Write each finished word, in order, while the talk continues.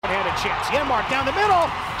chance. Janmark down the middle.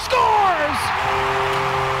 Scores!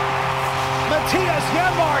 Matthias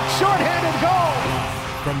Janmark, shorthanded goal.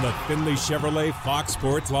 From the Findlay Chevrolet Fox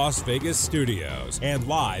Sports Las Vegas studios and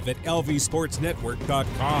live at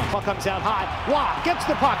lvsportsnetwork.com. Puck comes out high. Waugh gets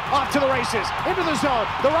the puck off to the races. Into the zone.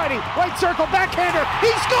 The righty, right circle, backhander.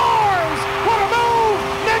 He scores! What a move!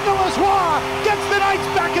 Nicholas Waugh gets the Knights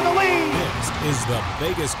back in the lead. This is the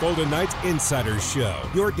Vegas Golden Knights Insider Show,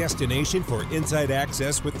 your destination for inside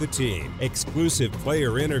access with the team, exclusive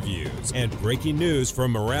player interviews, and breaking news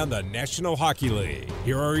from around the National Hockey League.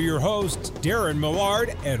 Here are your hosts, Darren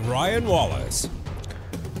Millard and Ryan Wallace.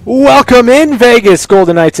 Welcome in, Vegas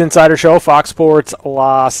Golden Knights Insider Show, Fox Sports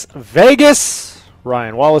Las Vegas.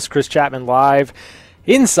 Ryan Wallace, Chris Chapman live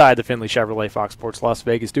inside the Findlay Chevrolet Fox Sports Las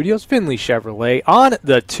Vegas studios. Findlay Chevrolet on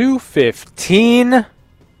the 215,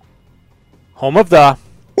 home of the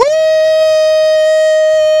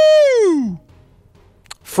Woo!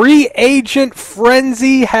 Free agent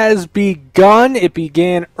frenzy has begun. It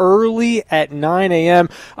began early at 9 a.m.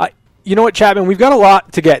 You know what, Chapman? We've got a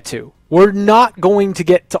lot to get to. We're not going to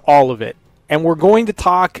get to all of it. And we're going to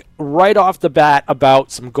talk right off the bat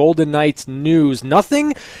about some Golden Knights news.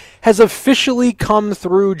 Nothing has officially come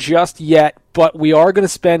through just yet, but we are going to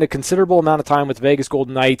spend a considerable amount of time with Vegas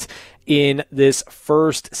Golden Knights in this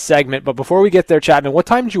first segment. But before we get there, Chapman, what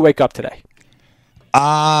time did you wake up today?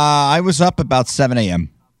 I was up about 7 a.m.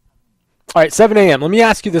 All right, 7 a.m. Let me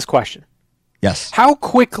ask you this question. Yes. How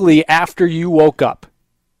quickly after you woke up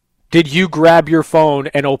did you grab your phone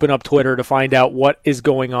and open up Twitter to find out what is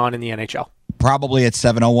going on in the NHL? Probably at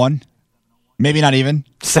 7:01. Maybe not even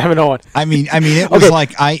 7:01. I mean, it was okay.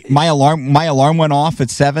 Like my alarm went off at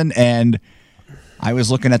 7, and I was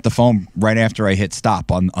looking at the phone right after I hit stop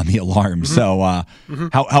on the alarm. Mm-hmm.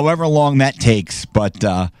 So, however long that takes, but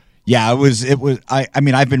yeah, it was. I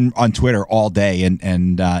mean, I've been on Twitter all day, and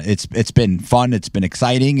it's been fun. It's been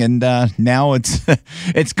exciting, and now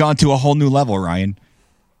it's gone to a whole new level, Ryan.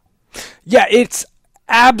 Yeah, it's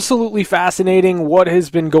absolutely fascinating what has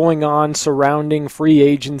been going on surrounding free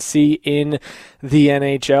agency in the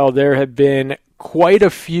NHL. There have been quite a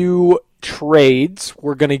few trades.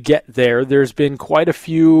 We're going to get there. There's been quite a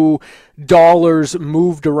few dollars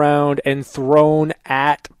moved around and thrown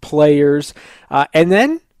at players. And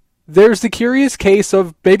then there's the curious case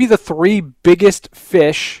of maybe the three biggest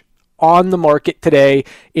fish on the market today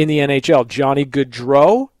in the NHL. Johnny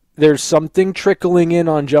Gaudreau. There's something trickling in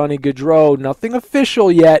on Johnny Gaudreau. Nothing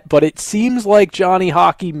official yet, but it seems like Johnny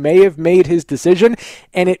Hockey may have made his decision,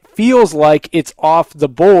 and it feels like it's off the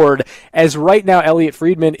board, as right now Elliot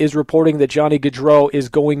Friedman is reporting that Johnny Gaudreau is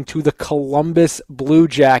going to the Columbus Blue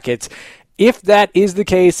Jackets. If that is the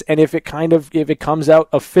case, and if it comes out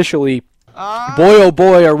officially, boy oh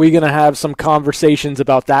boy, are we going to have some conversations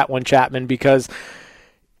about that one, Chapman, because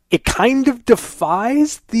it kind of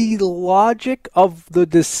defies the logic of the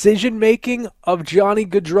decision-making of Johnny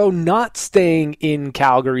Gaudreau not staying in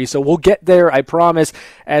Calgary. So we'll get there, I promise,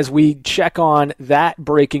 as we check on that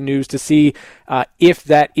breaking news to see if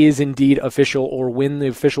that is indeed official, or when the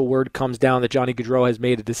official word comes down that Johnny Gaudreau has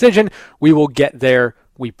made a decision. We will get there,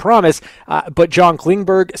 we promise. But John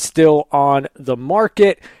Klingberg still on the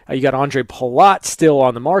market. You got Andre Palat still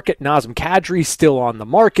on the market. Nazem Kadri still on the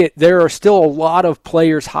market. There are still a lot of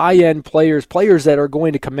players, high-end players that are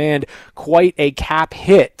going to command quite a cap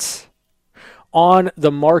hit on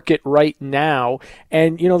the market right now.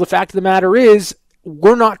 And, the fact of the matter is,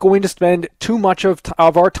 we're not going to spend too much of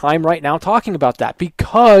our time right now talking about that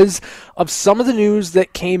because of some of the news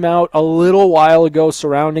that came out a little while ago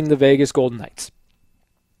surrounding the Vegas Golden Knights.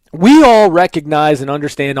 We all recognize and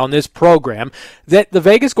understand on this program that the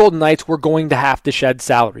Vegas Golden Knights were going to have to shed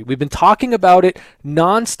salary. We've been talking about it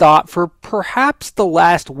nonstop for perhaps the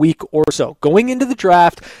last week or so. Going into the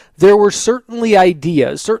draft, there were certainly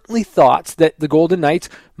ideas, certainly thoughts that the Golden Knights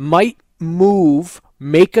might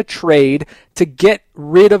make a trade to get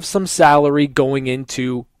rid of some salary going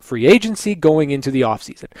into free agency, going into the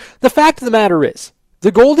offseason. The fact of the matter is,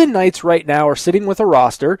 the Golden Knights right now are sitting with a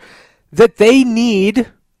roster that they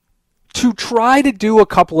need to try to do a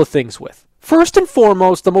couple of things with. First and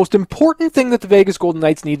foremost, the most important thing that the Vegas Golden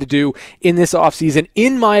Knights need to do in this offseason,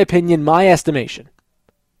 in my opinion, my estimation,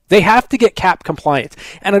 they have to get cap compliant.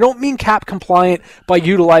 And I don't mean cap compliant by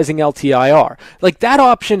utilizing LTIR. Like, that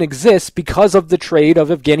option exists because of the trade of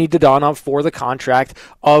Evgeny Dadonov for the contract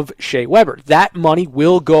of Shea Weber. That money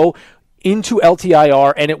will go into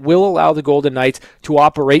LTIR, and it will allow the Golden Knights to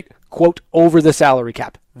operate, quote, over the salary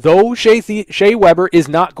cap. Though Shea Weber is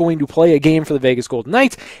not going to play a game for the Vegas Golden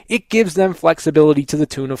Knights, it gives them flexibility to the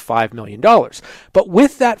tune of $5 million. But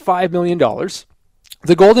with that $5 million,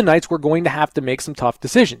 the Golden Knights were going to have to make some tough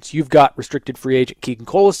decisions. You've got restricted free agent Keegan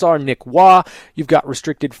Kolesar, Nick Waugh. You've got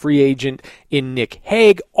restricted free agent in Nick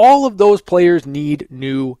Hague. All of those players need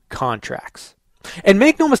new contracts. And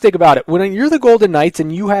make no mistake about it, when you're the Golden Knights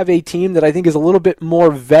and you have a team that I think is a little bit more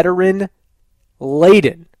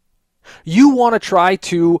veteran-laden, you want to try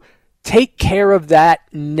to take care of that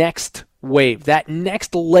next wave, that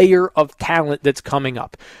next layer of talent that's coming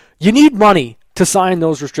up. You need money to sign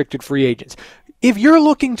those restricted free agents. If you're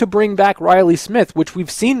looking to bring back Riley Smith, which we've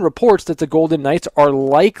seen reports that the Golden Knights are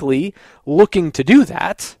likely looking to do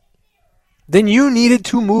that, then you needed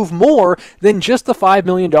to move more than just the $5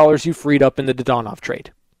 million you freed up in the Dadonov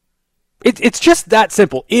trade. It's just that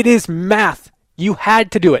simple. It is math. You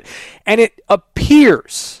had to do it. And it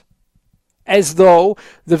appears as though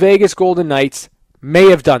the Vegas Golden Knights may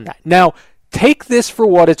have done that. Now, take this for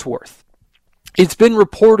what it's worth. It's been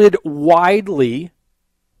reported widely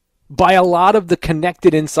by a lot of the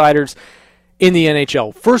connected insiders in the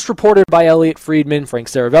NHL. First reported by Elliot Friedman, Frank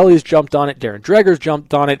Saravelli's jumped on it, Darren Dreger's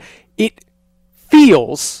jumped on it. It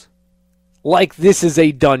feels like this is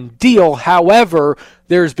a done deal. However,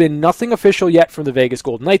 there's been nothing official yet from the Vegas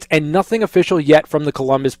Golden Knights and nothing official yet from the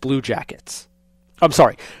Columbus Blue Jackets. I'm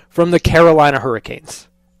sorry, from the Carolina Hurricanes.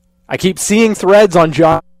 I keep seeing threads on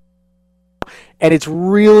John, and it's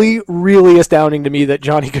really, really astounding to me that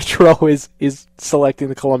Johnny Gaudreau is selecting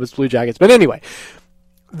the Columbus Blue Jackets. But anyway,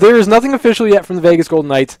 there is nothing official yet from the Vegas Golden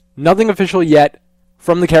Knights, nothing official yet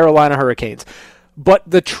from the Carolina Hurricanes. But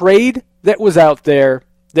the trade that was out there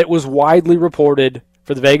that was widely reported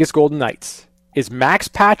for the Vegas Golden Knights is Max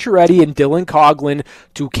Pacioretty and Dylan Coghlan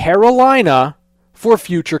to Carolina for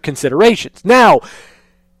future considerations. Now,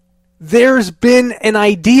 there's been an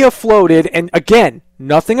idea floated, and again,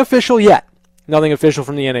 nothing official yet. Nothing official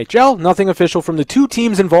from the NHL, nothing official from the two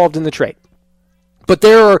teams involved in the trade. But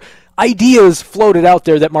there are ideas floated out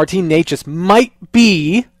there that Martin Necas might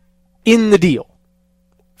be in the deal.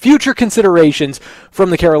 Future considerations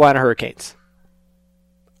from the Carolina Hurricanes.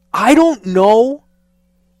 I don't know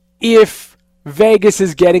if Vegas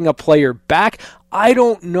is getting a player back. I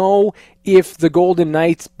don't know if the Golden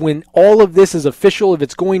Knights, when all of this is official, if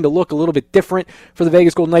it's going to look a little bit different for the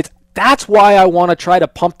Vegas Golden Knights. That's why I want to try to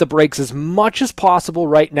pump the brakes as much as possible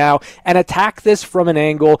right now and attack this from an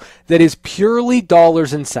angle that is purely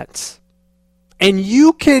dollars and cents. And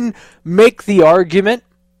you can make the argument,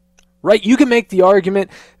 right? You can make the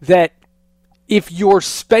argument that if you're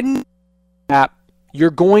spending cap, you're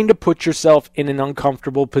going to put yourself in an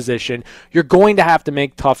uncomfortable position. You're going to have to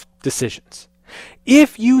make tough decisions.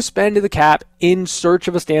 If you spend the cap in search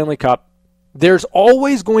of a Stanley Cup, there's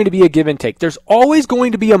always going to be a give and take. There's always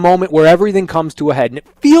going to be a moment where everything comes to a head. And it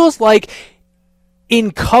feels like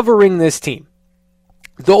in covering this team,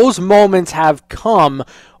 those moments have come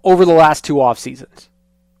over the last two off seasons.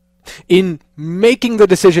 In making the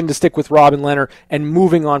decision to stick with Robin Lehner and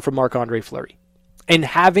moving on from Marc-Andre Fleury. And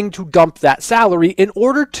having to dump that salary in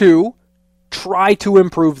order to try to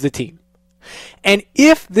improve the team. And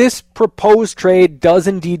if this proposed trade does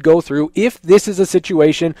indeed go through, if this is a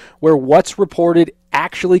situation where what's reported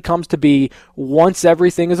actually comes to be once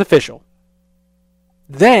everything is official,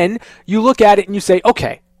 then you look at it and you say,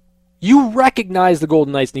 okay, you recognize the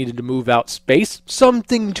Golden Knights needed to move out space,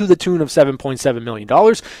 something to the tune of $7.7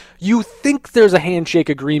 million. You think there's a handshake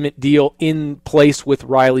agreement deal in place with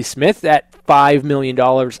Riley Smith at $5 million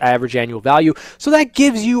average annual value. So that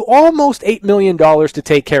gives you almost $8 million to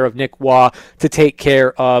take care of Nick Waugh, to take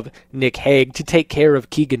care of Nick Hague, to take care of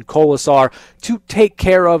Keegan Kolesar, to take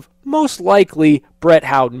care of most likely Brett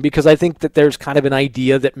Howden, because I think that there's kind of an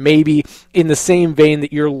idea that maybe in the same vein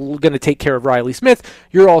that you're going to take care of Riley Smith,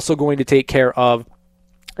 you're also going to take care of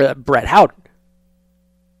Brett Howden.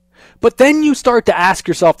 But then you start to ask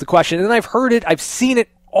yourself the question, and I've heard it, I've seen it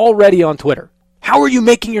already on Twitter. How are you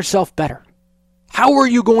making yourself better? How are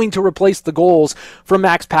you going to replace the goals from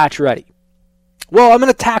Max Pacioretty? Well, I'm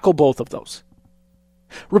going to tackle both of those.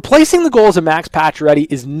 Replacing the goals of Max Pacioretty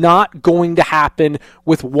is not going to happen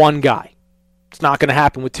with one guy. It's not going to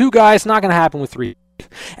happen with two guys. It's not going to happen with three.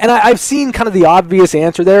 And I've seen kind of the obvious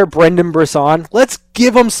answer there, Brendan Brisson. Let's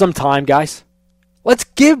give him some time, guys. Let's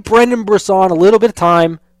give Brendan Brisson a little bit of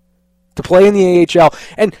time to play in the AHL.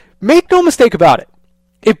 And make no mistake about it.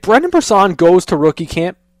 If Brendan Brisson goes to rookie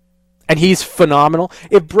camp, and he's phenomenal,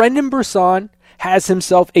 if Brendan Brisson has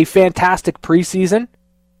himself a fantastic preseason,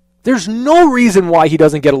 there's no reason why he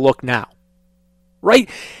doesn't get a look now, right?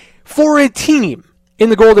 For a team in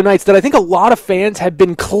the Golden Knights that I think a lot of fans have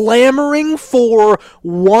been clamoring for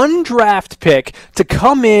one draft pick to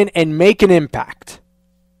come in and make an impact.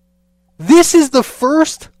 This is the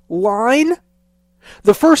first line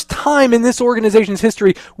The first time in this organization's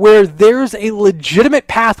history where there's a legitimate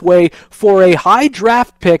pathway for a high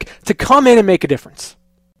draft pick to come in and make a difference.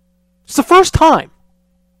 It's the first time.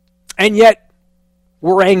 And yet,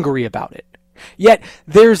 we're angry about it. Yet,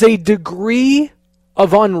 there's a degree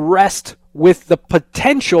of unrest with the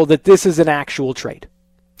potential that this is an actual trade.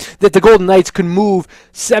 That the Golden Knights could move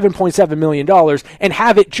 $7.7 million and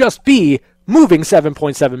have it just be moving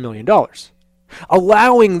 $7.7 million.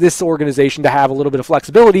 Allowing this organization to have a little bit of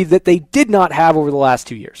flexibility that they did not have over the last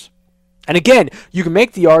 2 years. And again, you can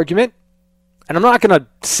make the argument, and I'm not going to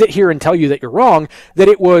sit here and tell you that you're wrong, that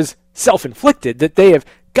it was self-inflicted, that they have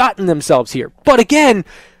gotten themselves here. But again,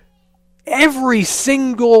 every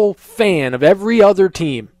single fan of every other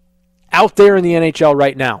team out there in the NHL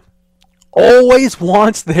right now always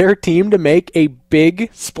wants their team to make a big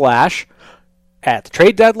splash at the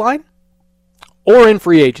trade deadline or in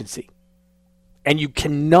free agency. And you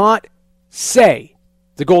cannot say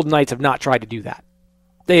the Golden Knights have not tried to do that.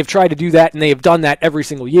 They have tried to do that, and they have done that every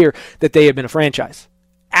single year that they have been a franchise.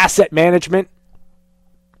 Asset management,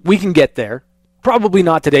 we can get there. Probably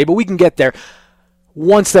not today, but we can get there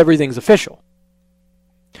once everything's official.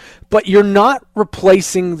 But you're not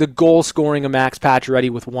replacing the goal scoring of Max Pacioretty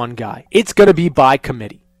with one guy. It's going to be by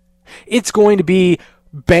committee. It's going to be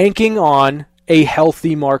banking on a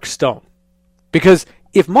healthy Mark Stone. Because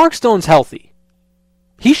if Mark Stone's healthy,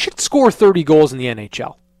 he should score 30 goals in the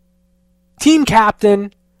NHL. Team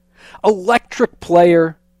captain, electric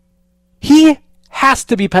player, he has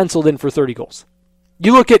to be penciled in for 30 goals.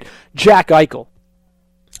 You look at Jack Eichel.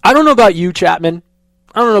 I don't know about you, Chapman.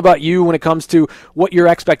 I don't know about you when it comes to what your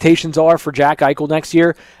expectations are for Jack Eichel next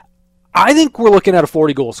year. I think we're looking at a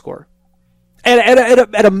 40-goal scorer.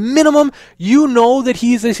 At a minimum, you know that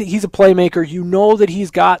he's a playmaker. You know that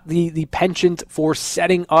he's got the penchant for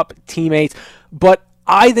setting up teammates. But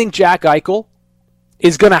I think Jack Eichel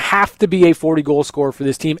is going to have to be a 40-goal scorer for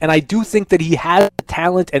this team. And I do think that he has the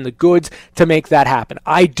talent and the goods to make that happen.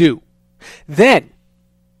 I do. Then,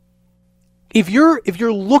 if you're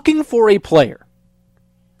looking for a player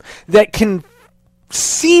that can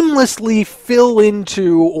seamlessly fill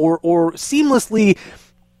into or seamlessly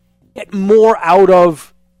get more out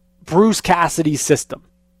of Bruce Cassidy's system,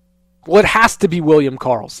 well, it has to be William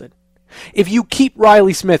Karlsson. If you keep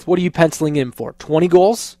Riley Smith, what are you penciling in for? 20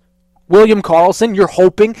 goals? William Karlsson, you're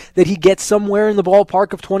hoping that he gets somewhere in the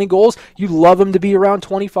ballpark of 20 goals. You love him to be around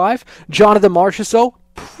 25. Jonathan Marchessault,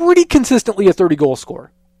 pretty consistently a 30-goal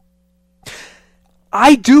scorer.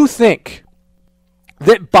 I do think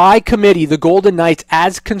that by committee, the Golden Knights,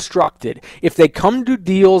 as constructed, if they come to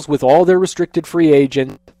deals with all their restricted free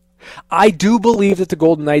agents, I do believe that the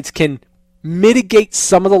Golden Knights can mitigate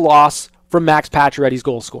some of the loss from Max Pacioretty's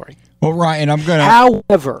goal scoring. Well, Ryan, I'm going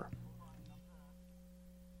to...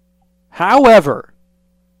 However,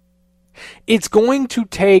 it's going to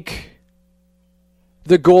take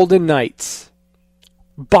the Golden Knights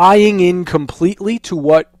buying in completely to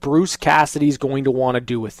what Bruce Cassidy's going to want to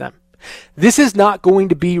do with them. This is not going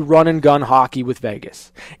to be run and gun hockey with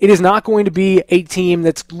Vegas. It is not going to be a team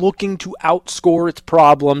that's looking to outscore its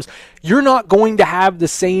problems. You're not going to have the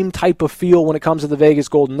same type of feel when it comes to the Vegas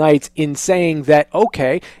Golden Knights in saying that,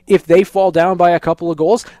 okay, if they fall down by a couple of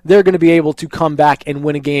goals, they're going to be able to come back and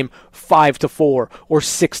win a game 5-4 or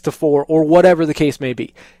 6-4 or whatever the case may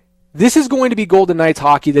be. This is going to be Golden Knights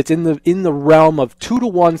hockey that's in the realm of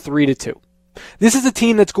 2-1, 3-2. This is a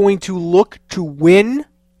team that's going to look to win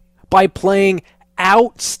by playing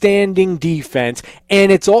outstanding defense, and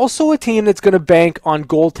it's also a team that's going to bank on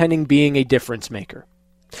goaltending being a difference maker.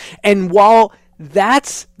 And while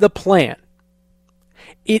that's the plan,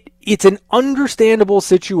 it's an understandable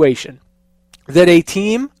situation that a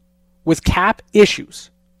team with cap issues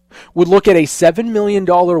would look at a $7 million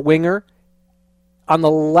winger on the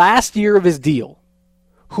last year of his deal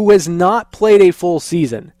who has not played a full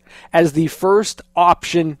season as the first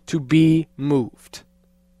option to be moved.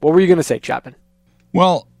 What were you going to say, Chapman?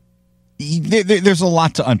 Well, there's a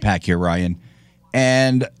lot to unpack here, Ryan.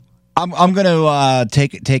 And I'm going to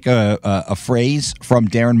take a phrase from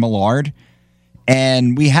Darren Millard.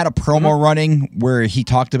 And we had a promo running where he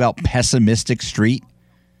talked about pessimistic street.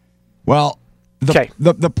 Well,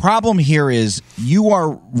 the problem here is you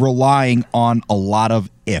are relying on a lot of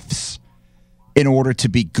ifs in order to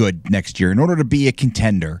be good next year, in order to be a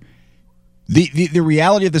contender. The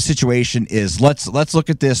reality of the situation is let's look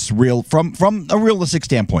at this from a realistic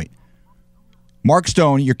standpoint. Mark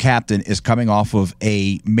Stone, your captain, is coming off of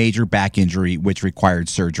a major back injury which required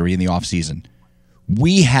surgery in the offseason.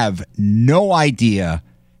 We have no idea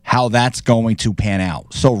how that's going to pan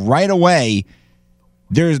out. So right away,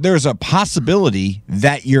 there's a possibility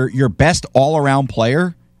that your best all-around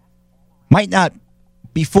player might not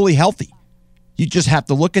be fully healthy. You just have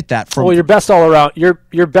to look at that from your best all-around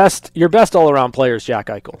your best all-around player is Jack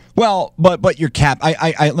Eichel. Well, but your cap.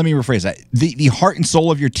 I let me rephrase that. The heart and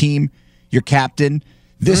soul of your team, your captain.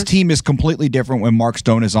 This team is completely different when Mark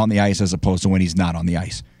Stone is on the ice as opposed to when he's not on the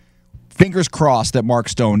ice. Fingers crossed that Mark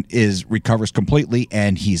Stone recovers completely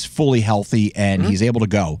and he's fully healthy and he's able to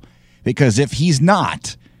go. Because if he's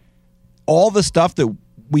not, all the stuff that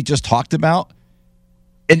we just talked about,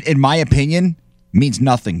 in my opinion, means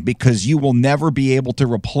nothing because you will never be able to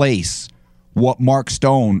replace what Mark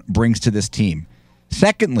Stone brings to this team.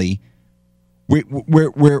 Secondly,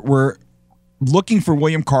 we're looking for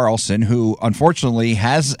William Karlsson, who unfortunately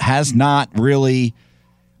has not really.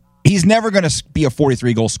 He's never going to be a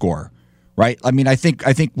 43-goal scorer, right? I mean, I think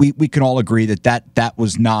we can all agree that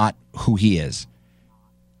was not who he is.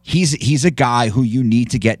 He's a guy who you need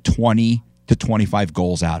to get 20 to 25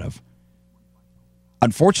 goals out of.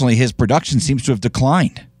 Unfortunately, his production seems to have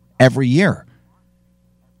declined every year.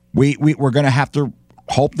 We're going to have to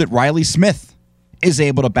hope that Riley Smith is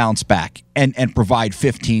able to bounce back and provide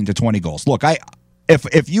 15 to 20 goals. Look,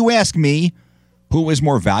 if you ask me who is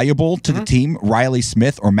more valuable to the team, Riley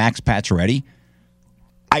Smith or Max Pacioretty,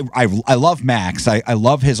 I love Max. I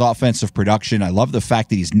love his offensive production. I love the fact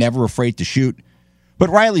that he's never afraid to shoot. But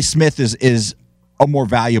Riley Smith is a more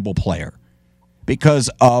valuable player because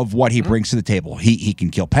of what he brings to the table. He can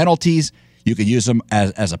kill penalties. You can use him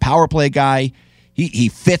as a power play guy. He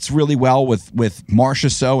fits really well with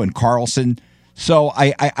Marchessault and Karlsson. So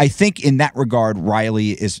I think in that regard,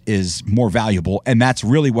 Riley is more valuable, and that's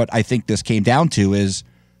really what I think this came down to is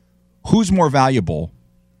who's more valuable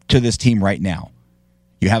to this team right now.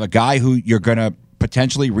 You have a guy who you're going to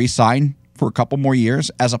potentially re-sign for a couple more years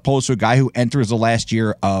as opposed to a guy who enters the last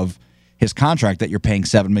year of his contract that you're paying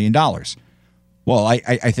 $7 million. Well, I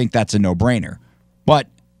think that's a no-brainer. But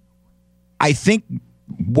I think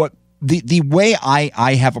what the way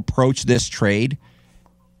I have approached this trade,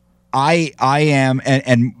 I am,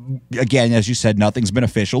 and again, as you said, nothing's been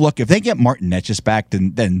official. Look, if they get Martin Necas back,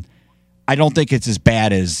 then I don't think it's as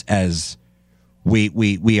bad as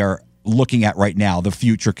we are looking at right now, the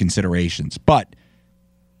future considerations. But,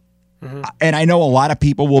 and I know a lot of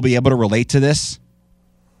people will be able to relate to this.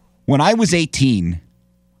 When I was 18,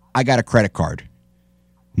 I got a credit card.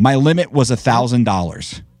 My limit was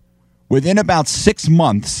 $1,000. Within about 6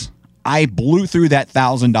 months, I blew through that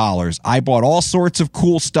 $1,000. I bought all sorts of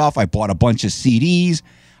cool stuff. I bought a bunch of CDs.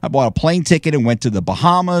 I bought a plane ticket and went to the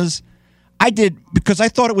Bahamas. I did because I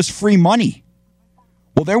thought it was free money.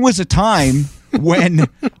 Well, there was a time when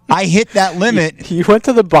I hit that limit. You went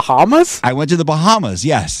to the Bahamas? I went to the Bahamas,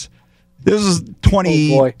 yes. This was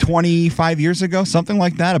 25 years ago, something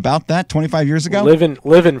like that, about that, 25 years ago.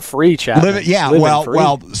 Living free, Chad.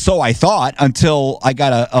 Well, so I thought until I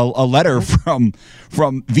got a letter from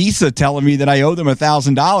Visa telling me that I owed them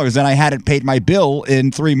 $1,000 and I hadn't paid my bill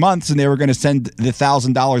in 3 months and they were going to send the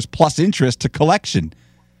 $1,000 plus interest to collection.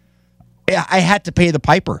 I had to pay the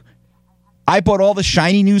piper. I bought all the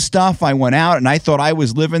shiny new stuff. I went out and I thought I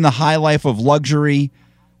was living the high life of luxury.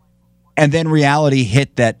 And then reality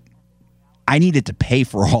hit that I needed to pay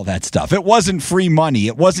for all that stuff. It wasn't free money.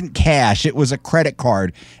 It wasn't cash. It was a credit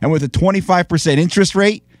card. And with a 25% interest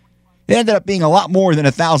rate, it ended up being a lot more than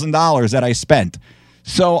 $1,000 that I spent.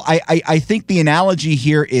 So I think the analogy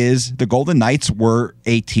here is the Golden Knights were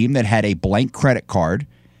a team that had a blank credit card,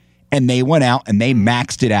 and they went out and they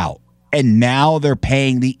maxed it out. And now they're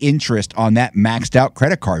paying the interest on that maxed out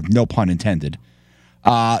credit card. No pun intended.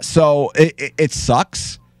 So it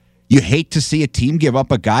sucks. You hate to see a team give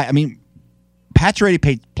up a guy. I mean,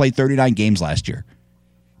 Pacioretty played 39 games last year.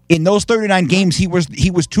 In those 39 games, he was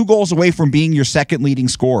 2 goals away from being your second leading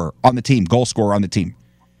scorer on the team, goal scorer on the team.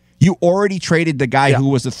 You already traded the guy who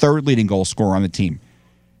was the third leading goal scorer on the team.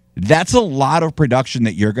 That's a lot of production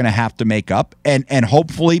that you're going to have to make up. And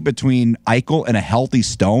hopefully between Eichel and a healthy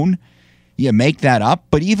Stone, you make that up.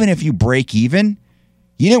 But even if you break even,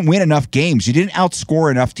 you didn't win enough games. You didn't outscore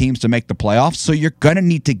enough teams to make the playoffs. So you're going to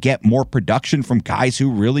need to get more production from guys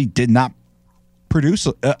who really did not produce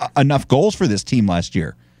enough goals for this team last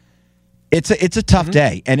year. It's a tough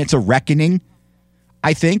day, and it's a reckoning,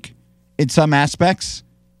 I think, in some aspects.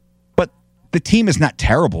 But the team is not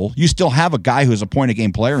terrible. You still have a guy who's a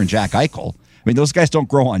point-a-game player in Jack Eichel. I mean, those guys don't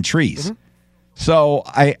grow on trees. So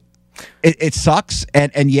it sucks,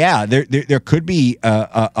 and yeah, there could be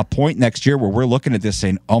a point next year where we're looking at this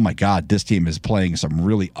saying, oh my God, this team is playing some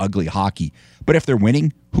really ugly hockey. But if they're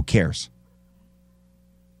winning, who cares?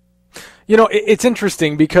 You know, it's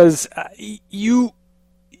interesting because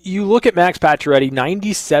you look at Max Pacioretty,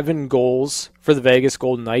 97 goals for the Vegas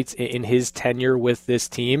Golden Knights in his tenure with this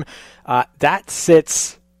team. That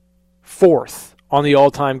sits fourth on the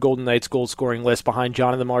all-time Golden Knights goal-scoring list behind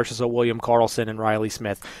Jonathan Marchessault, William Karlsson, and Riley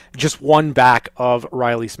Smith. Just one back of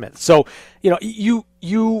Riley Smith. So,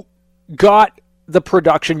 you got the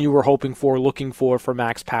production you were hoping for, looking for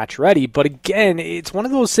Max Pacioretty. But again, it's one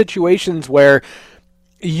of those situations where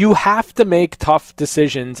you have to make tough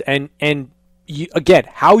decisions. And again,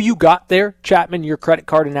 how you got there, Chapman, your credit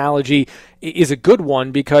card analogy is a good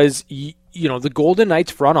one because, the Golden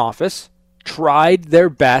Knights front office tried their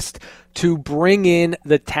best to bring in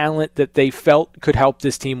the talent that they felt could help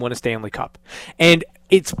this team win a Stanley Cup. And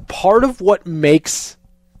it's part of what makes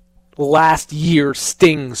last year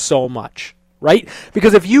sting so much, right?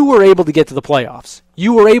 Because if you were able to get to the playoffs,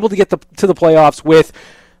 you were able to get to the playoffs with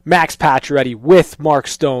Max Pacioretty, with Mark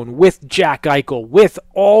Stone, with Jack Eichel, with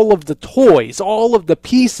all of the toys, all of the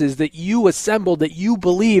pieces that you assembled that you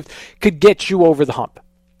believed could get you over the hump.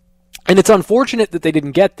 And it's unfortunate that they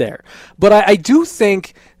didn't get there. But I do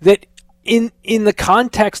think that in the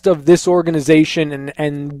context of this organization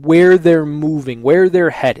and where they're moving, where they're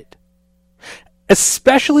headed,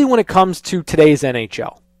 especially when it comes to today's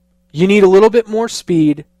NHL, you need a little bit more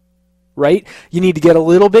speed, right? You need to get a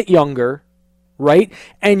little bit younger, right?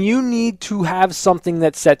 And you need to have something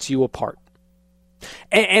that sets you apart.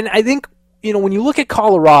 And I think, when you look at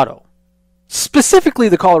Colorado, specifically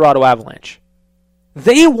the Colorado Avalanche,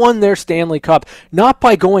 they won their Stanley Cup not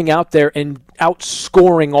by going out there and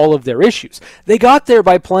outscoring all of their issues. They got there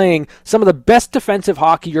by playing some of the best defensive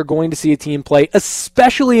hockey you're going to see a team play,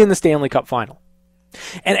 especially in the Stanley Cup final.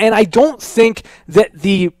 And I don't think that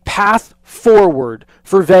the path forward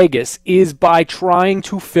for Vegas is by trying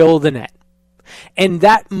to fill the net. And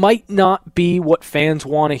that might not be what fans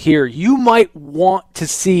want to hear. You might want to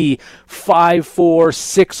see 5-4,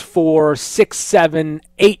 6-4, 6-7,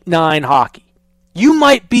 8-9 hockey. You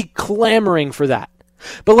might be clamoring for that.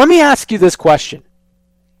 But let me ask you this question.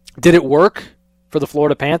 Did it work for the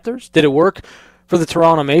Florida Panthers? Did it work for the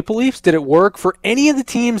Toronto Maple Leafs? Did it work for any of the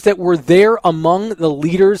teams that were there among the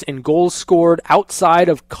leaders in goals scored outside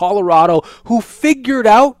of Colorado who figured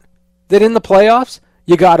out that in the playoffs,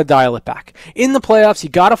 you got to dial it back. In the playoffs, you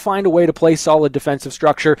got to find a way to play solid defensive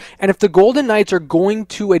structure. And if the Golden Knights are going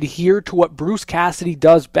to adhere to what Bruce Cassidy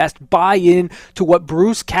does best, buy in to what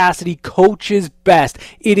Bruce Cassidy coaches best,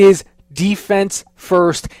 it is defense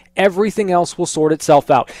first. Everything else will sort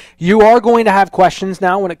itself out. You are going to have questions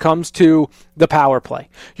now when it comes to the power play.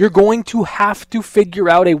 You're going to have to figure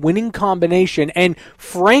out a winning combination. And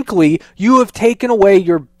frankly, you have taken away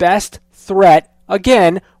your best threat.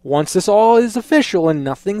 Again, once this all is official and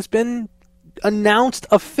nothing's been announced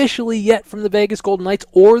officially yet from the Vegas Golden Knights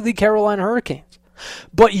or the Carolina Hurricanes.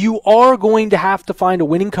 But you are going to have to find a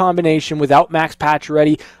winning combination without Max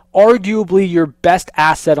Pacioretty, arguably your best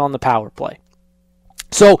asset on the power play.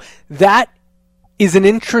 So that is an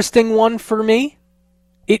interesting one for me.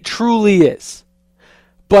 It truly is.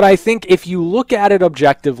 But I think if you look at it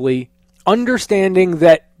objectively, understanding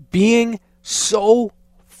that being so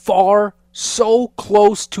far, so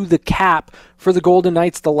close to the cap for the Golden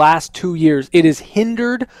Knights the last 2 years, it has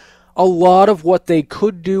hindered a lot of what they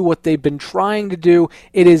could do, what they've been trying to do.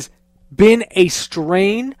 It has been a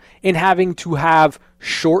strain in having to have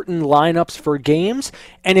shortened lineups for games.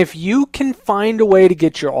 And if you can find a way to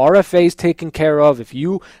get your RFAs taken care of, if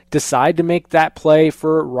you decide to make that play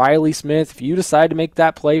for Riley Smith, if you decide to make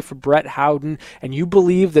that play for Brett Howden, and you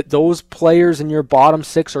believe that those players in your bottom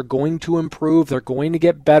six are going to improve, they're going to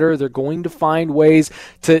get better, they're going to find ways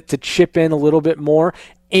to chip in a little bit more,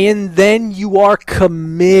 and then you are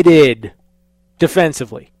committed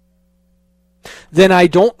defensively, then I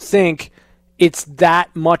don't think it's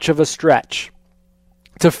that much of a stretch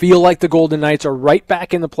to feel like the Golden Knights are right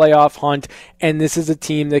back in the playoff hunt, and this is a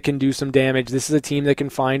team that can do some damage. This is a team that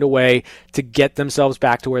can find a way to get themselves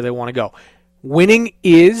back to where they want to go. Winning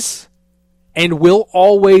is and will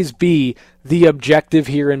always be the objective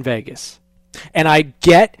here in Vegas. And I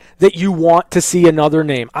get that you want to see another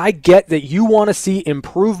name. I get that you want to see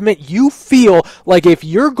improvement. You feel like if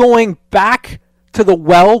you're going back to the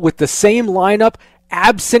well with the same lineup,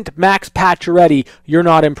 absent Max Pacioretty, you're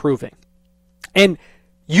not improving. And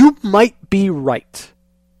you might be right.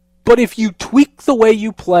 But if you tweak the way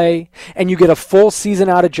you play and you get a full season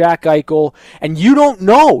out of Jack Eichel, and you don't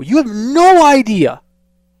know, you have no idea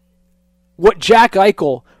what Jack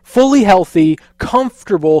Eichel, fully healthy,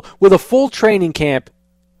 comfortable, with a full training camp,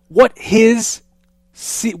 what his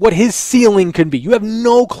ceiling can be. You have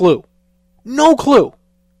no clue. No clue.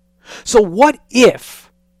 So what if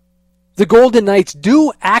the Golden Knights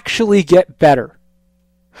do actually get better?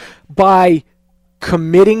 by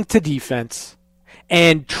committing to defense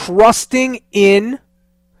and trusting in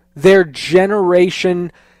their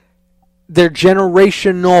generational,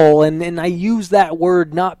 and I use that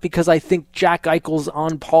word not because I think Jack Eichel's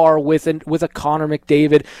on par with a Connor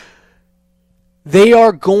McDavid. They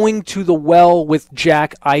are going to the well with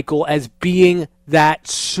Jack Eichel as being that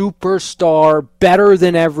superstar, better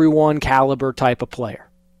than everyone caliber type of player.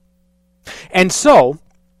 And so,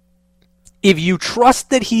 if you trust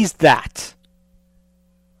that he's that,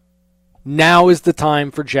 now is the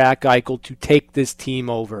time for Jack Eichel to take this team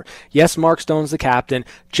over. Yes, Mark Stone's the captain.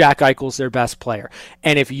 Jack Eichel's their best player.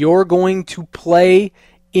 And if you're going to play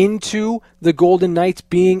into the Golden Knights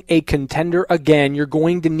being a contender again, you're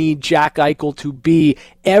going to need Jack Eichel to be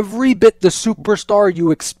every bit the superstar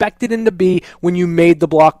you expected him to be when you made the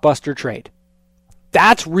blockbuster trade.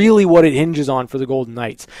 That's really what it hinges on for the Golden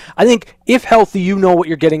Knights. I think if healthy, you know what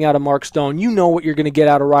you're getting out of Mark Stone. You know what you're going to get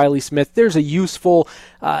out of Riley Smith. There's a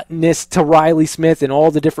usefulness to Riley Smith in all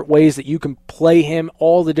the different ways that you can play him,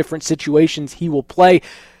 all the different situations he will play.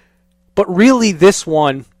 But really, this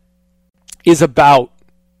one is about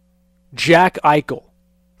Jack Eichel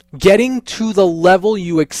getting to the level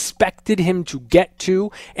you expected him to get to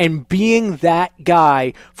and being that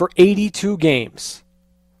guy for 82 games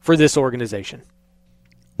for this organization.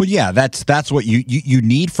 Well, yeah, that's what you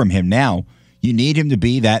need from him now. You need him to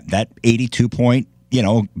be that 82 point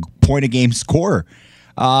a game scorer.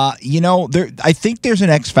 I think there's an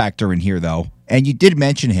X factor in here though, and you did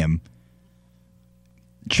mention him.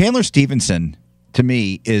 Chandler Stevenson, to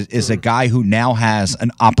me, is a guy who now has an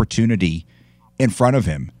opportunity in front of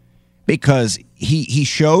him because he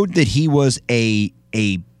showed that he was a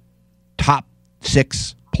top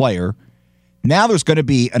 6 player. Now there's going to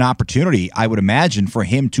be an opportunity, I would imagine, for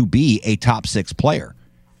him to be a top 6 player.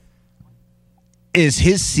 Is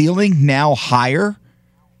his ceiling now higher?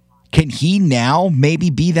 Can he now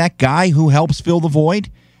maybe be that guy who helps fill the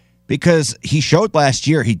void? Because he showed last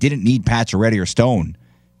year he didn't need Pacioretty or Stone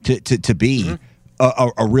to be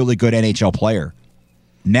a really good NHL player.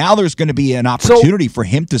 Now there's going to be an opportunity for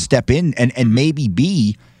him to step in and maybe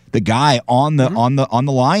be the guy on the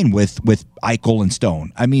line with Eichel and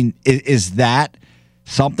Stone. I mean, is that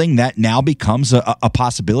something that now becomes a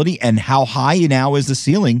possibility? And how high now is the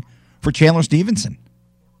ceiling for Chandler Stevenson?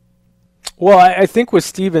 Well, I think with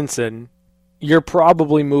Stevenson, you're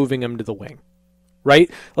probably moving him to the wing,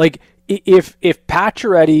 right? Like if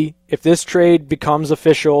Pacioretty, if this trade becomes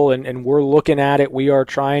official and we're looking at it, we are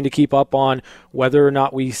trying to keep up on whether or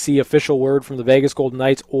not we see official word from the Vegas Golden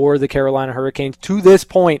Knights or the Carolina Hurricanes. To this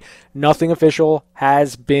point, nothing official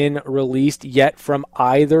has been released yet from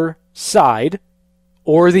either side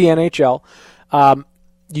or the NHL.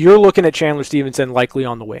 You're looking at Chandler Stevenson likely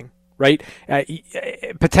on the wing, right?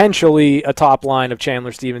 Potentially a top line of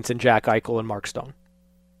Chandler Stevenson, Jack Eichel, and Mark Stone.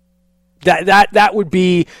 That would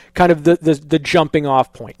be kind of the jumping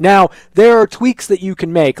off point. Now, there are tweaks that you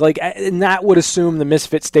can make, and that would assume the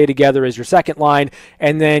Misfits stay together as your second line,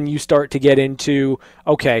 and then you start to get into,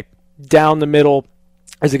 okay, down the middle,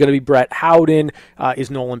 is it going to be Brett Howden?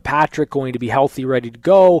 Is Nolan Patrick going to be healthy, ready to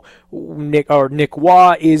go? Nick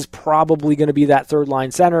Waugh is probably going to be that third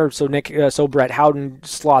line center. So Brett Howden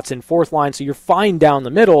slots in fourth line. So you're fine down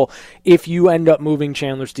the middle if you end up moving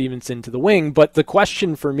Chandler Stevenson to the wing. But the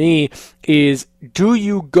question for me is, do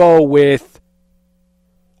you go with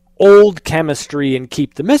old chemistry and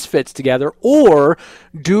keep the Misfits together, or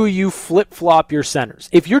do you flip-flop your centers?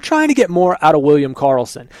 If you're trying to get more out of William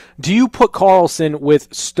Karlsson, do you put Karlsson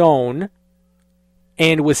with Stone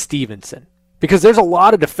and with Stevenson? Because there's a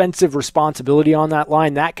lot of defensive responsibility on that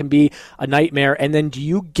line. That can be a nightmare. And then do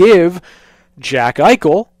you give Jack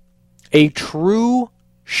Eichel a true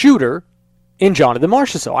shooter in Jonathan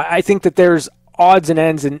Marchessault? I think that there's odds and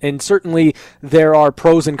ends, and certainly there are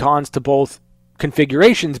pros and cons to both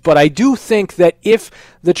configurations, but I do think that if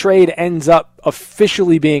the trade ends up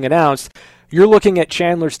officially being announced, you're looking at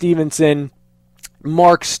Chandler Stevenson,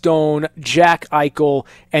 Mark Stone, Jack Eichel,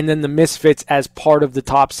 and then the Misfits as part of the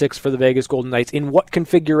top 6 for the Vegas Golden Knights. In what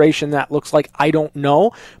configuration that looks like, I don't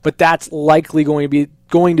know, but that's likely going to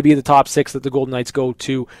be the top 6 that the Golden Knights go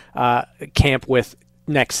to camp with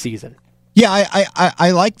next season. Yeah, I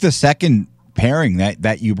like the second pairing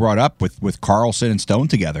that you brought up with Karlsson and Stone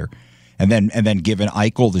together. And then given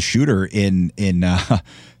Eichel the shooter in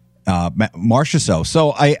Marchessault.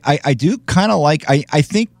 So I do kind of like, I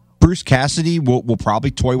think Bruce Cassidy will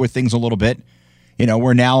probably toy with things a little bit.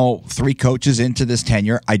 We're now 3 coaches into this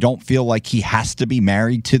tenure. I don't feel like he has to be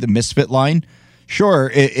married to the Misfit line.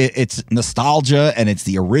 Sure, it's nostalgia and it's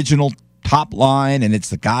the original top line and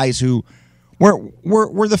it's the guys who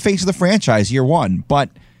were the face of the franchise year one.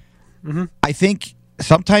 But I think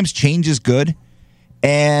sometimes change is good,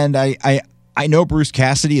 and I know Bruce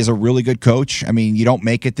Cassidy is a really good coach. I mean, you don't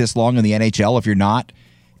make it this long in the NHL if you're not.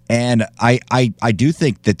 And I do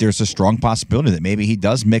think that there's a strong possibility that maybe he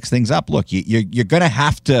does mix things up. Look, you're going to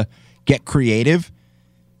have to get creative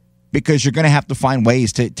because you're going to have to find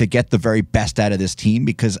ways to get the very best out of this team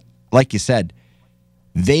because, like you said,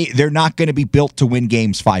 they're not going to be built to win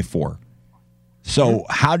games 5-4. So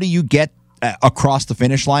how do you get across the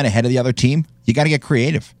finish line ahead of the other team? You got to get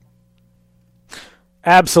creative.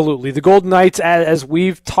 Absolutely. The Golden Knights, as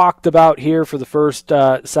we've talked about here for the first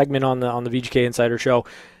segment on the VGK Insider Show,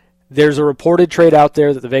 there's a reported trade out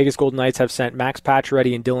there that the Vegas Golden Knights have sent Max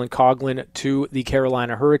Pacioretty and Dylan Coghlan to the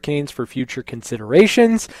Carolina Hurricanes for future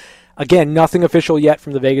considerations. Again, nothing official yet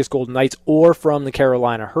from the Vegas Golden Knights or from the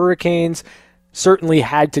Carolina Hurricanes. Certainly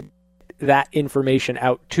had to that information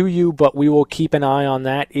out to you, but we will keep an eye on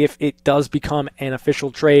that if it does become an official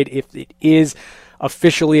trade, if it is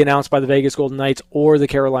officially announced by the Vegas Golden Knights or the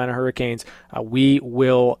Carolina Hurricanes. We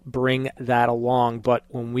will bring that along. But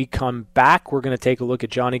when we come back, we're going to take a look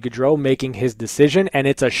at Johnny Gaudreau making his decision, and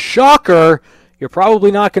it's a shocker. You're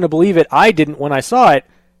probably not going to believe it. I didn't when I saw it,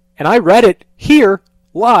 and I read it here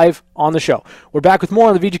live on the show. We're back with more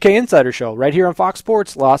on the VGK Insider Show right here on Fox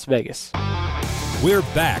Sports Las Vegas. We're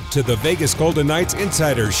back to the Vegas Golden Knights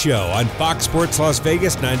Insider Show on Fox Sports Las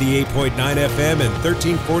Vegas, 98.9 FM and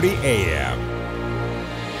 1340 AM.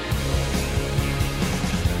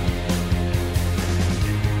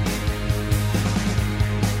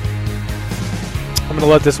 I'm going to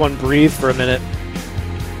let this one breathe for a minute.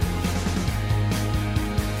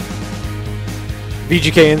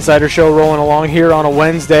 VGK Insider Show rolling along here on a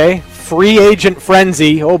Wednesday. Free agent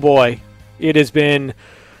frenzy. Oh boy, it has been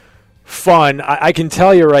fun. I can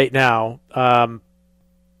tell you right now,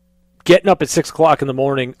 getting up at 6 o'clock in the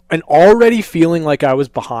morning and already feeling like I was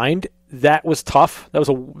behind, that was tough. That was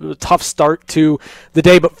a tough start to the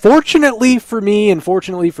day. But fortunately for me and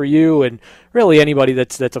fortunately for you and really anybody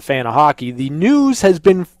that's a fan of hockey, the news has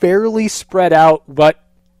been fairly spread out, but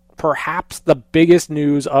perhaps the biggest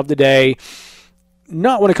news of the day,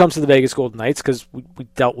 not when it comes to the Vegas Golden Knights, because we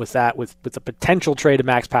dealt with that with the potential trade of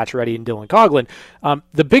Max Pacioretty and Dylan Coghlan.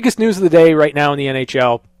 The biggest news of the day right now in the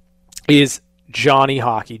NHL is Johnny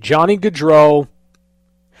Hockey. Johnny Gaudreau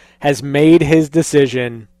has made his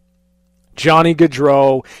decision. Johnny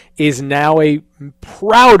Gaudreau is now a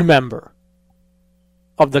proud member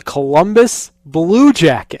of the Columbus Blue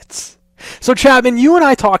Jackets. So, Chapman, you and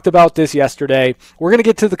I talked about this yesterday. We're going to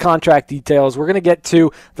get to the contract details. We're going to get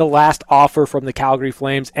to the last offer from the Calgary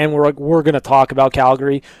Flames, and we're going to talk about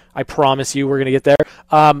Calgary. I promise you we're going to get there.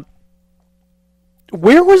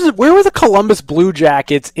 Where were the Columbus Blue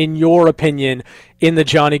Jackets, in your opinion, in the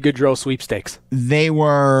Johnny Gaudreau sweepstakes? They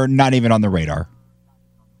were not even on the radar.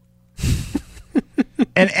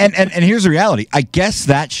 and here's the reality. I guess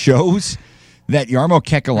that shows that Jarmo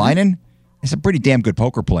Kekalainen is a pretty damn good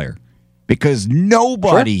poker player. Because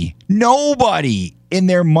nobody in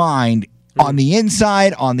their mind, on the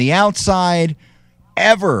inside, on the outside,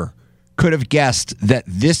 ever could have guessed that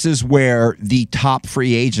this is where the top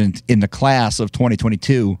free agent in the class of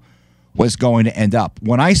 2022 was going to end up.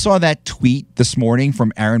 When I saw that tweet this morning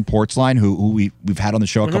from Aaron Portzline, who we've had on the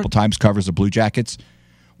show a couple times, covers the Blue Jackets,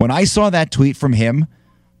 when I saw that tweet from him,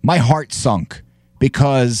 my heart sunk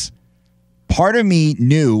because part of me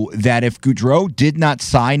knew that if Gaudreau did not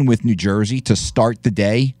sign with New Jersey to start the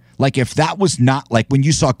day, like if that was not like when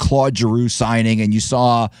you saw Claude Giroux signing and you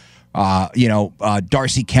saw,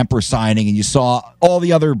 Darcy Kemper signing and you saw all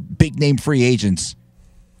the other big name free agents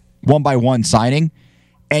one by one signing,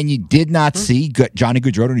 and you did not see Johnny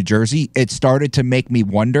Gaudreau to New Jersey, it started to make me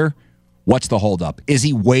wonder, what's the holdup? Is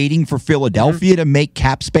he waiting for Philadelphia to make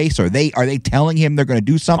cap space? Are they telling him they're going to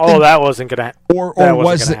do something? Oh, that wasn't going to happen.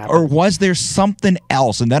 Or was there something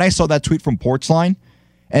else? And then I saw that tweet from Portzline,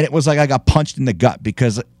 and it was like I got punched in the gut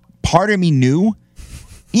because part of me knew,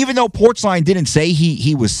 even though Portzline didn't say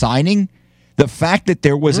he was signing, the fact that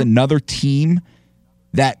there was another team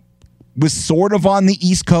that was sort of on the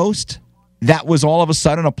East Coast that was all of a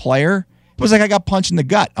sudden a player, it was like I got punched in the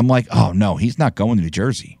gut. I'm like, oh, no, he's not going to New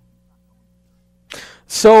Jersey.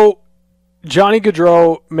 So Johnny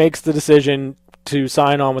Gaudreau makes the decision to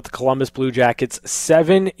sign on with the Columbus Blue Jackets.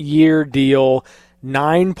 7-year deal,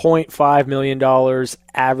 $9.5 million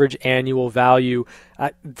average annual value.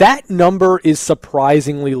 That number is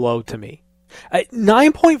surprisingly low to me.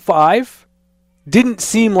 9.5 didn't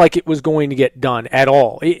seem like it was going to get done at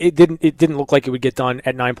all. It didn't look like it would get done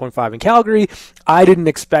at 9.5 in Calgary. I didn't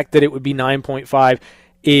expect that it would be 9.5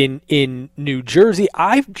 in New Jersey.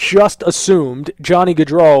 I just assumed Johnny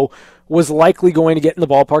Gaudreau was likely going to get in the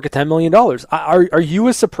ballpark of $10 million. Are you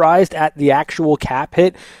as surprised at the actual cap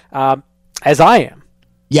hit as I am?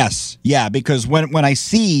 Yes. Yeah, because when I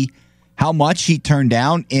see how much he turned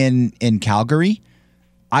down in Calgary,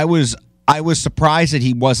 I was surprised that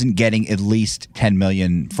he wasn't getting at least $10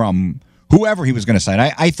 million from whoever he was going to sign.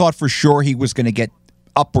 I thought for sure he was going to get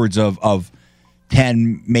upwards of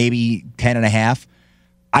 10, maybe 10.5.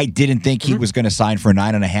 I didn't think he was going to sign for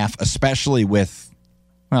 9.5, especially with,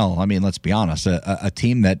 well, I mean, let's be honest, a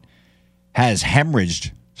team that has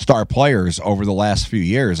hemorrhaged star players over the last few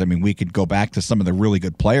years. I mean, we could go back to some of the really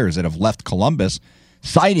good players that have left Columbus,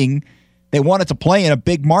 citing they wanted to play in a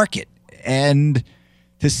big market. And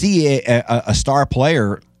to see a star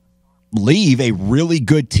player leave a really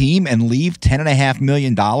good team and leave $10.5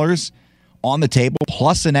 million on the table,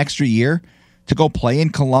 plus an extra year to go play in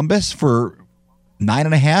Columbus for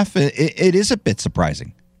 9.5, it is a bit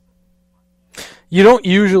surprising. You don't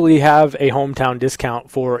usually have a hometown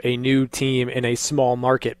discount for a new team in a small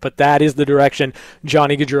market, but that is the direction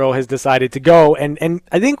Johnny Gaudreau has decided to go. And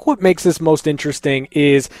I think what makes this most interesting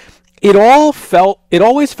is it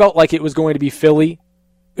always felt like it was going to be Philly,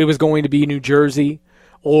 it was going to be New Jersey,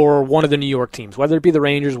 or one of the New York teams, whether it be the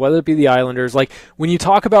Rangers, whether it be the Islanders. Like, when you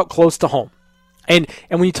talk about close to home, and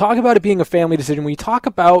when you talk about it being a family decision, when you talk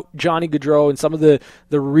about Johnny Gaudreau and some of the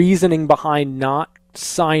reasoning behind not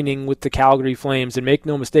signing with the Calgary Flames, and make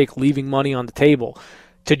no mistake, leaving money on the table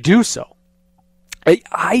to do so,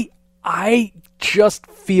 I just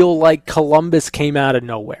feel like Columbus came out of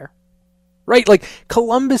nowhere. Right? Like,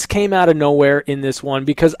 Columbus came out of nowhere in this one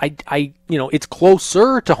because I it's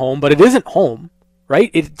closer to home, but it isn't home. Right?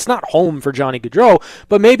 It's not home for Johnny Gaudreau,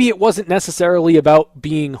 but maybe it wasn't necessarily about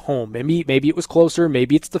being home. Maybe it was closer.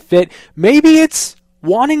 Maybe it's the fit. Maybe it's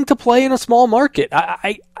wanting to play in a small market.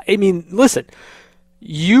 I mean, listen,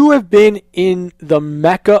 you have been in the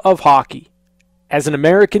mecca of hockey. As an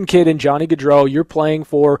American kid in Johnny Gaudreau, you're playing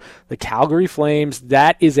for the Calgary Flames.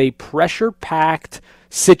 That is a pressure-packed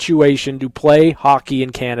situation to play hockey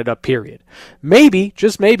in Canada, period. Maybe,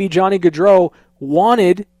 just maybe, Johnny Gaudreau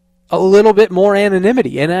wanted a little bit more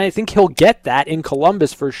anonymity, and I think he'll get that in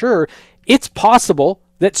Columbus for sure. It's possible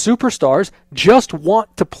that superstars just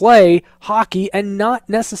want to play hockey and not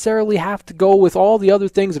necessarily have to go with all the other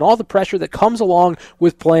things and all the pressure that comes along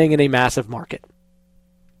with playing in a massive market.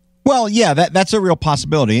 Well, yeah, that's a real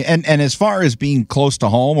possibility. And as far as being close to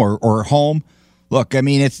home or home, look, I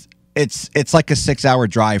mean, it's like a 6-hour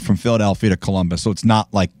drive from Philadelphia to Columbus, so it's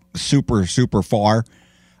not like super, super far.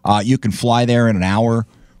 You can fly there in an hour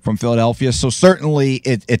from Philadelphia, so certainly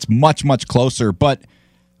it's much, much closer, but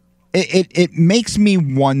it makes me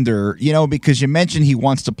wonder, because you mentioned he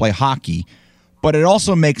wants to play hockey, but it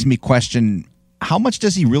also makes me question, how much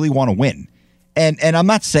does he really want to win? And I'm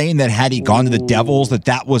not saying that had he gone to the Devils,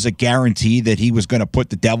 that was a guarantee that he was going to put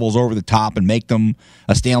the Devils over the top and make them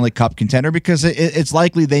a Stanley Cup contender, because it's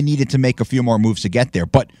likely they needed to make a few more moves to get there.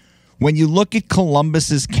 But when you look at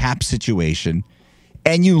Columbus's cap situation,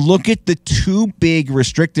 and you look at the two big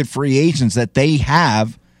restricted free agents that they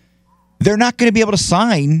have, they're not going to be able to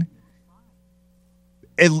sign.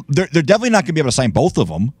 They're definitely not going to be able to sign both of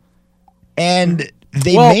them, and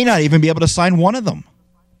they may not even be able to sign one of them.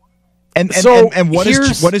 And what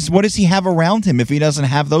does he have around him if he doesn't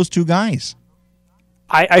have those two guys?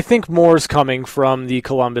 I think more's coming from the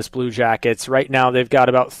Columbus Blue Jackets. Right now, they've got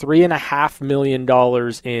about $3.5 million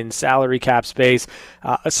in salary cap space.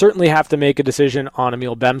 Certainly have to make a decision on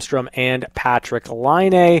Emil Bemstrom and Patrik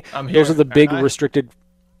Laine. Those are the big restricted.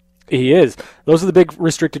 He is. Those are the big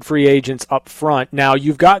restricted free agents up front. Now,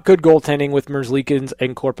 you've got good goaltending with Merzlikins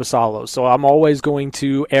and Korpisalo, so I'm always going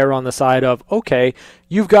to err on the side of, okay,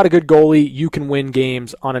 you've got a good goalie, you can win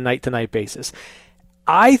games on a night-to-night basis.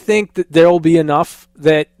 I think that there will be enough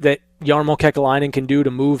that Jarmo Kekalainen can do to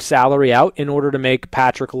move salary out in order to make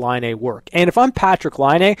Patrik Laine work. And if I'm Patrik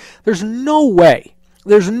Laine, there's no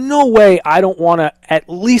way I don't want to at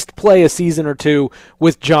least play a season or two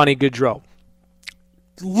with Johnny Gaudreau.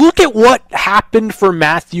 Look at what happened for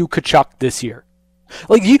Matthew Tkachuk this year.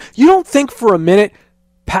 Like, you don't think for a minute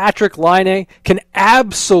Patrik Laine can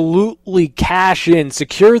absolutely cash in,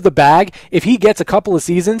 secure the bag if he gets a couple of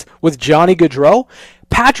seasons with Johnny Gaudreau?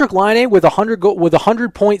 Patrik Laine with a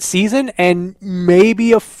 100-point season and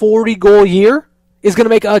maybe a 40-goal year is going to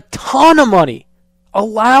make a ton of money.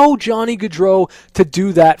 Allow Johnny Gaudreau to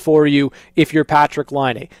do that for you if you're Patrik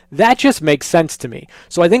Laine. That just makes sense to me.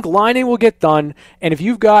 So I think Laine will get done, and if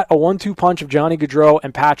you've got a 1-2 punch of Johnny Gaudreau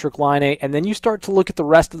and Patrik Laine, and then you start to look at the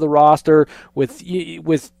rest of the roster with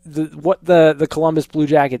what the Columbus Blue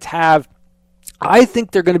Jackets have, I think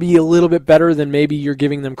they're going to be a little bit better than maybe you're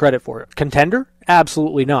giving them credit for. Contender?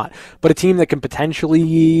 Absolutely not. But a team that can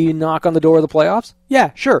potentially knock on the door of the playoffs?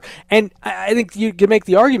 Yeah, sure. And I think you can make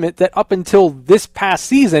the argument that up until this past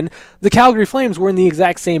season, the Calgary Flames were in the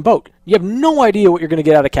exact same boat. You have no idea what you're going to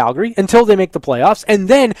get out of Calgary until they make the playoffs, and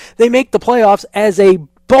then they make the playoffs as a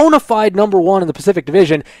bona fide number one in the Pacific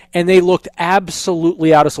Division, and they looked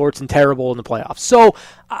absolutely out of sorts and terrible in the playoffs. So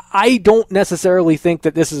I don't necessarily think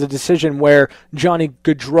that this is a decision where Johnny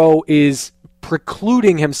Gaudreau is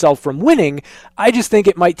precluding himself from winning. I just think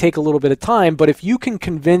it might take a little bit of time, but if you can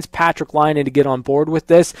convince Patrik Laine to get on board with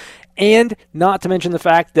this, and not to mention the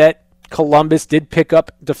fact that Columbus did pick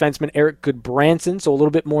up defenseman Erik Gudbranson, so a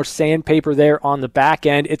little bit more sandpaper there on the back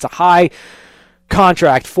end. It's a high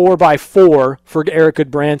contract, 4x4 for Erik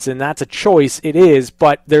Gudbranson. That's a choice, it is,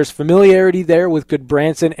 but there's familiarity there with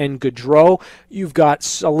Gudbranson and Gaudreau. You've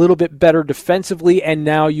got a little bit better defensively, and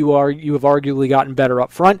now you have arguably gotten better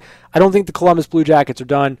up front. I don't think the Columbus Blue Jackets are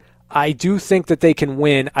done. I do think that they can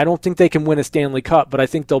win. I don't think they can win a Stanley Cup, but I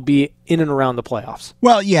think they'll be in and around the playoffs.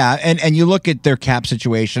 Well, yeah, and you look at their cap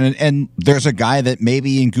situation, and there's a guy that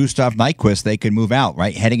maybe in Gustav Nyquist they can move out,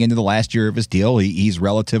 right? Heading into the last year of his deal, he's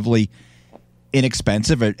relatively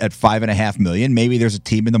inexpensive at $5.5 million. Maybe there's a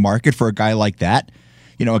team in the market for a guy like that,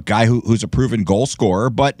 a guy who's a proven goal scorer.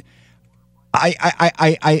 But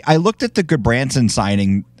I looked at the Gudbranson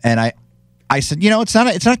signing, and I said, it's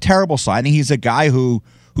not a terrible signing. He's a guy who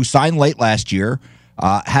signed late last year,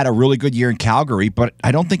 had a really good year in Calgary, but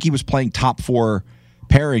I don't think he was playing top four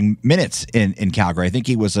pairing minutes in Calgary. I think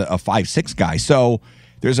he was a 5-6 guy. So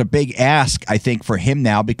there's a big ask, I think, for him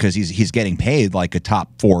now because he's getting paid like a top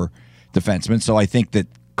four defenseman. So I think that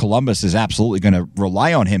Columbus is absolutely going to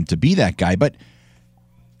rely on him to be that guy. But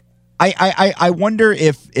I wonder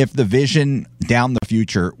if the vision down the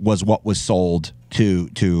future was what was sold to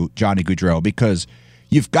Johnny Gaudreau, because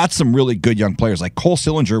you've got some really good young players. Like Cole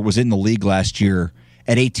Sillinger was in the league last year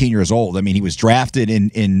at 18 years old. I mean, he was drafted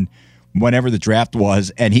in whenever the draft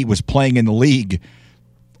was, and he was playing in the league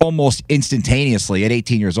almost instantaneously at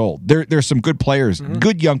 18 years old. There's some good players,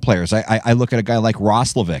 good young players. I look at a guy like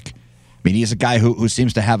Roslovic. I mean, he's a guy who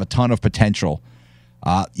seems to have a ton of potential.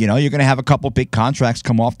 You're going to have a couple big contracts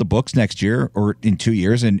come off the books next year or in 2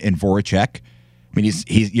 years in Voracek. I mean,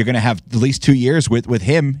 you're going to have at least 2 years with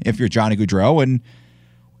him if you're Johnny Gaudreau. And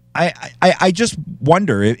I just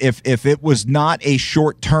wonder if it was not a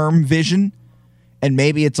short-term vision and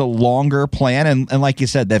maybe it's a longer plan. And like you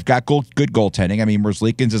said, they've got good goaltending. I mean,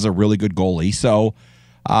 Merzlikins is a really good goalie. So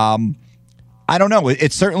I don't know.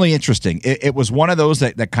 It's certainly interesting. It was one of those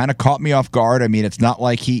that kind of caught me off guard. I mean, it's not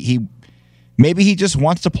like he maybe he just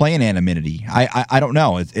wants to play in anonymity. I don't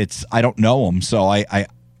know. I don't know him, so I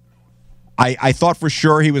thought for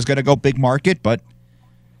sure he was going to go big market, but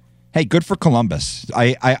hey, good for Columbus.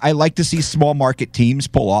 I like to see small market teams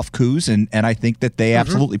pull off coups, and I think that they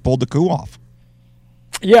absolutely pulled the coup off.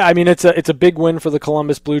 Yeah, I mean, it's a big win for the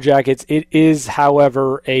Columbus Blue Jackets. It is,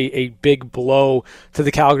 however, a big blow to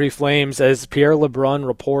the Calgary Flames, as Pierre LeBrun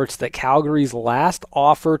reports that Calgary's last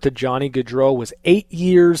offer to Johnny Gaudreau was 8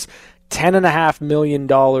 years, $10.5 million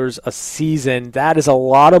a season. That is a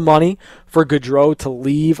lot of money for Gaudreau to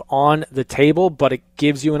leave on the table, but it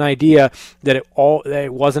gives you an idea that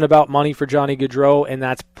it wasn't about money for Johnny Gaudreau, and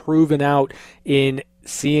that's proven out in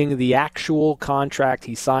seeing the actual contract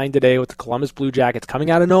he signed today with the Columbus Blue Jackets coming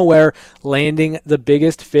out of nowhere, landing the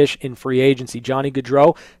biggest fish in free agency. Johnny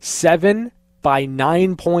Gaudreau, 7 by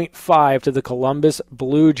 9.5 to the Columbus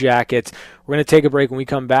Blue Jackets. We're going to take a break. When we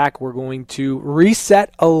come back, we're going to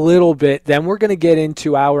reset a little bit. Then we're going to get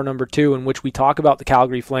into hour number 2, in which we talk about the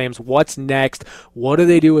Calgary Flames. What's next? What do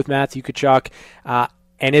they do with Matthew Tkachuk?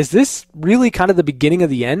 And is this really kind of the beginning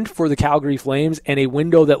of the end for the Calgary Flames, and a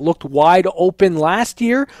window that looked wide open last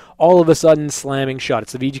year, all of a sudden slamming shut?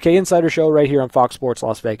 It's the VGK Insider Show right here on Fox Sports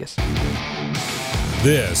Las Vegas.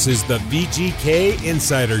 This is the VGK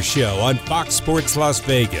Insider Show on Fox Sports Las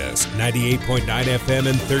Vegas, 98.9 FM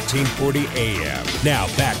and 1340 AM. Now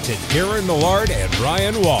back to Darren Millard and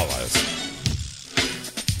Ryan Wallace.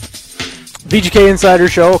 VGK Insider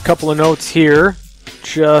Show, a couple of notes here.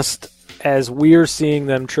 Just as we're seeing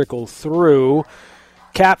them trickle through,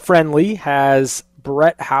 Cap Friendly has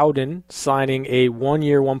Brett Howden signing a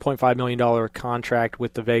 1-year, $1.5 million contract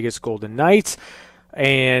with the Vegas Golden Knights.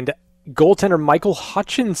 And goaltender Michael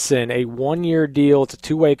Hutchinson, a 1-year deal. It's a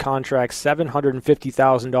 2-way contract,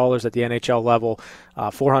 $750,000 at the NHL level,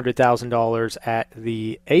 $400,000 at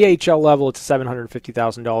the AHL level. It's a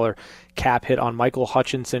 $750,000 cap hit on Michael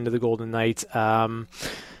Hutchinson to the Golden Knights.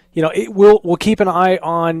 we'll keep an eye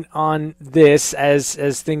on this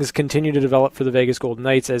as things continue to develop for the Vegas Golden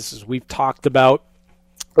Knights, as we've talked about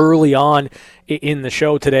early on in the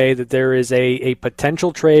show today, that there is a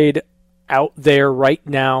potential trade out there right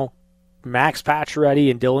now. Max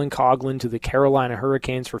Pacioretty and Dylan Coghlan to the Carolina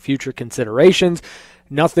Hurricanes for future considerations.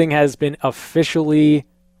 Nothing has been officially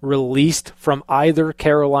released from either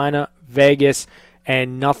Carolina, Vegas,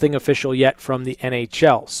 and nothing official yet from the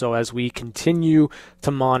NHL. So as we continue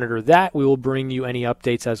to monitor that, we will bring you any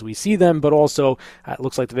updates as we see them. But also, it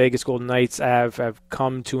looks like the Vegas Golden Knights have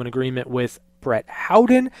come to an agreement with Brett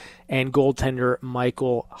Howden and goaltender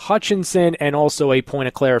Michael Hutchinson, and also a point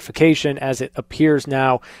of clarification, as it appears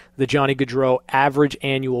now the Johnny Gaudreau average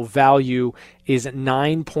annual value is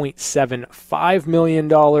 $9.75 million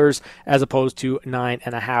as opposed to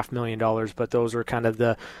 $9.5 million. But those are kind of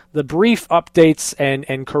the brief updates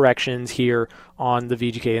and corrections here on the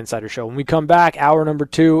VGK Insider Show. When we come back, hour number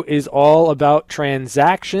 2 is all about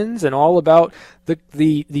transactions and all about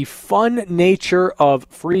the fun nature of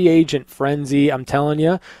free agent frenzy. I'm telling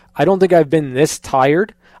you, I don't think I've been this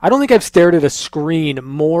tired. I don't think I've stared at a screen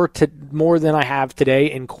more than I have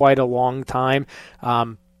today in quite a long time.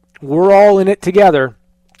 We're all in it together.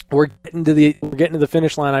 We're getting to the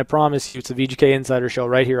finish line. I promise you. It's the VGK Insider Show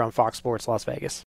right here on Fox Sports Las Vegas.